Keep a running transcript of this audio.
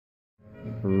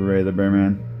Ray the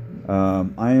Bearman.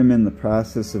 I am in the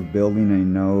process of building a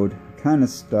node. Kind of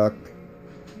stuck,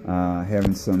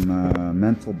 having some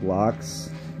mental blocks.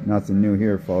 Nothing new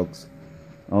here, folks.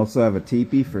 I also have a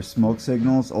teepee for smoke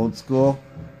signals, old school.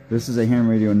 This is a ham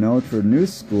radio node for new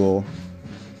school.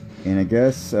 And I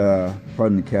guess,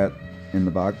 pardon the cat in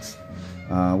the box,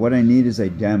 what I need is a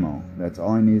demo. That's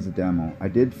all I need is a demo. I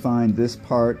did find this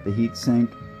part, the heat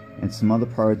sink, and some other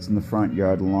parts in the front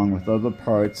yard, along with other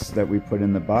parts that we put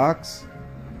in the box.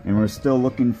 And we're still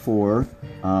looking for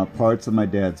parts of my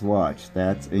dad's watch.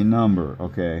 That's a number,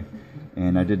 okay?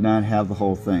 And I did not have the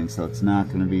whole thing, so it's not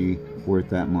going to be worth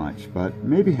that much, but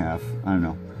maybe half. I don't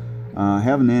know.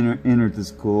 Haven't entered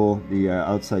this cool, the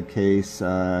outside case.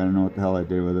 I don't know what the hell I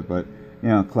did with it, but you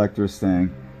know, collector's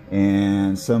thing.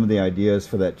 And some of the ideas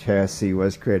for that chassis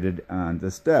was created on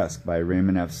this desk by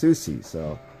Raymond F. Susi.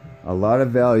 So a lot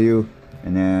of value,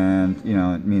 and then, you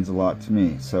know, it means a lot to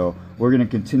me. So we're going to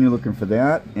continue looking for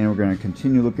that, and we're going to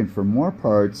continue looking for more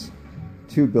parts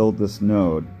to build this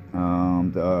node.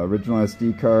 The original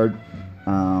SD card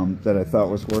that I thought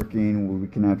was working, we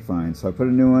cannot find. So I put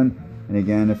a new one, and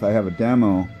again, if I have a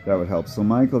demo, that would help. So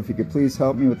Michael, if you could please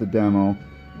help me with the demo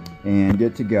and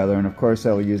get together. And of course,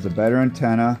 I will use a better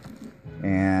antenna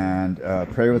and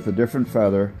pray with a different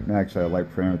feather. Actually, I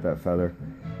like praying with that feather.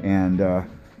 And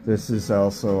this is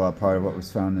also a part of what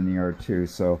was found in the yard too.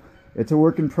 So it's a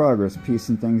work in progress,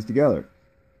 piecing things together.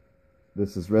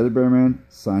 This is Ray the Bearman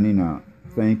signing out.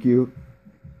 Thank you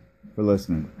for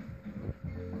listening.